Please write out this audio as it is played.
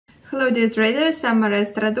Hello dear traders, I'm Maria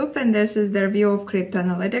Stradup and this is the review of crypto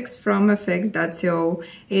analytics from fx.co.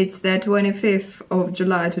 It's the 25th of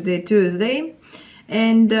July, today Tuesday,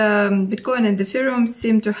 and Bitcoin and Ethereum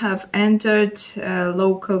seem to have entered a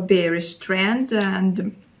local bearish trend,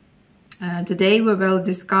 and today we will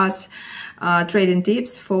discuss trading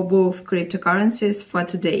tips for both cryptocurrencies for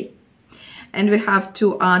today. And we have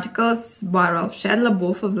two articles by Ralph Shedler,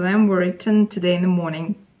 both of them were written today in the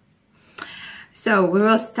morning. So we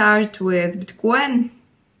will start with Bitcoin.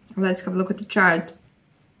 Let's have a look at the chart.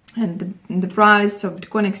 And the price of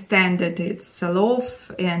Bitcoin extended its sell-off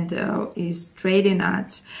and is trading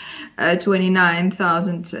at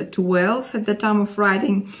 29,012 at the time of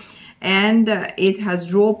writing. And it has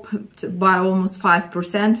dropped by almost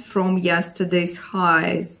 5% from yesterday's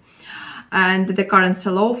highs. And the current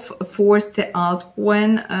sell-off forced the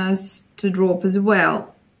altcoin to drop as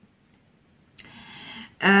well.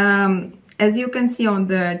 As you can see on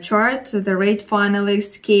the chart, the rate finally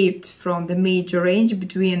escaped from the major range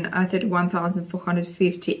between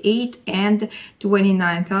 31,458 and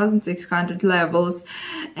 29,600 levels.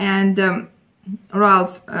 And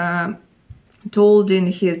Ralph told in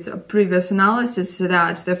his previous analysis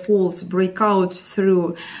that the false breakout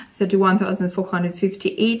through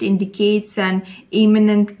 31,458 indicates an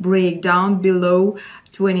imminent breakdown below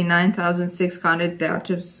 29,600. That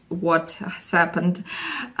is what has happened,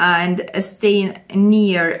 and staying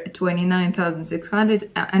near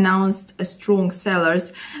 29,600 announced strong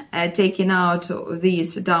sellers taking out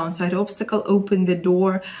this downside obstacle opened the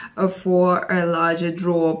door for a larger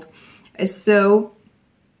drop. So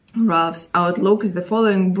Ralph's outlook is the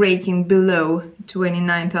following: breaking below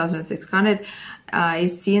 29,600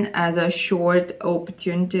 is seen as a short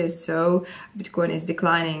opportunity, so Bitcoin is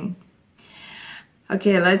declining.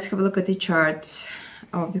 Okay, let's have a look at the chart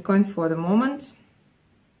of Bitcoin for the moment.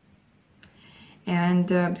 And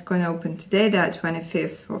Bitcoin opened today, the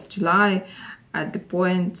 25th of July, at the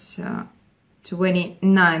point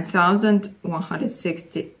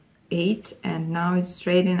 29,168, and now it's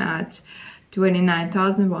trading at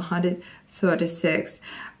 29,136.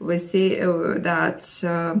 We see that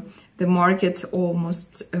the market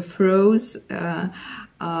almost froze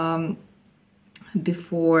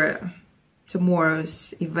before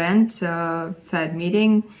tomorrow's event, Fed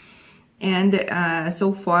meeting, and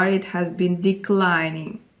so far it has been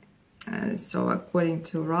declining. So according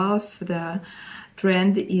to Ralph, the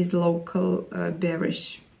trend is local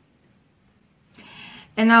bearish.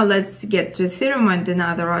 And now let's get to Ethereum and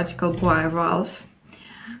another article by Ralph.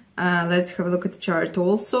 Let's have a look at the chart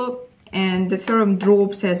also. And Ethereum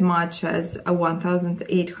dropped as much as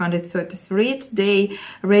 1,833 today,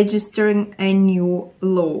 registering a new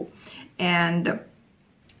low. And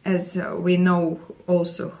as we know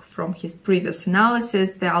also from his previous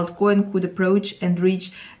analysis, the altcoin could approach and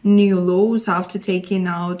reach new lows after taking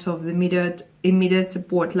out of the immediate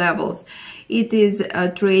support levels. It is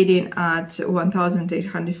trading at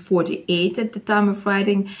 1,848 at the time of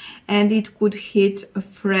writing, and it could hit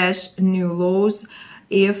fresh new lows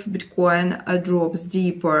if Bitcoin drops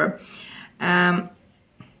deeper.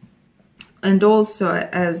 And also,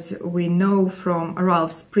 as we know from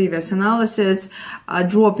Ralph's previous analysis,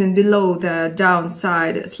 dropping below the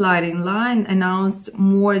downside sliding line announced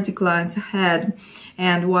more declines ahead,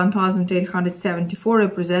 and 1,874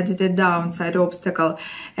 represented a downside obstacle.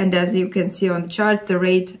 And as you can see on the chart, the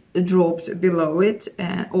rate dropped below it,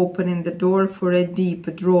 opening the door for a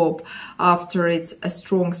deep drop. After it's a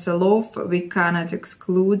strong sell-off, we cannot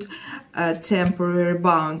exclude a temporary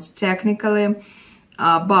bounce. Technically,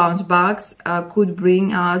 bounce backs could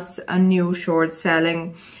bring us a new short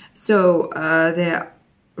selling. So the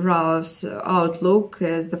Ralph's outlook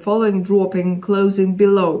is the following: dropping, closing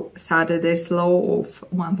below Saturday's low of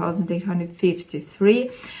 1,853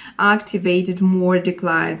 activated more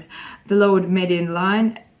declines. The lower median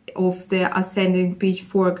line of the ascending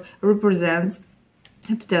pitchfork represents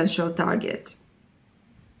a potential target.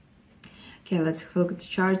 Okay, let's have a look at the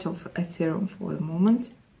chart of Ethereum for a moment.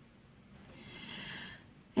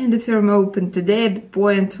 And Ethereum opened today at the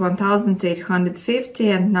point 1,850,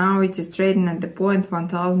 and now it is trading at the point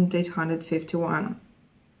 1,851.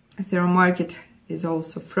 Ethereum market is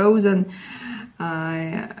also frozen.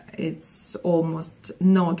 It's almost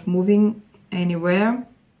not moving anywhere,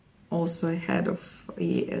 also ahead of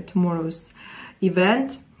tomorrow's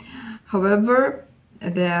event. However,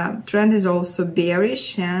 the trend is also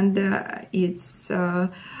bearish, and it's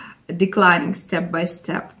declining step by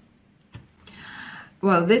step.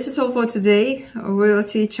 Well, this is all for today. We'll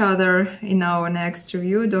see each other in our next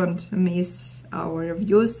review. Don't miss our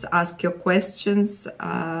reviews. Ask your questions,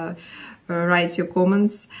 write your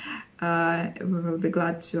comments. we will be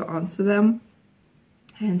glad to answer them.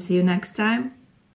 And see you next time.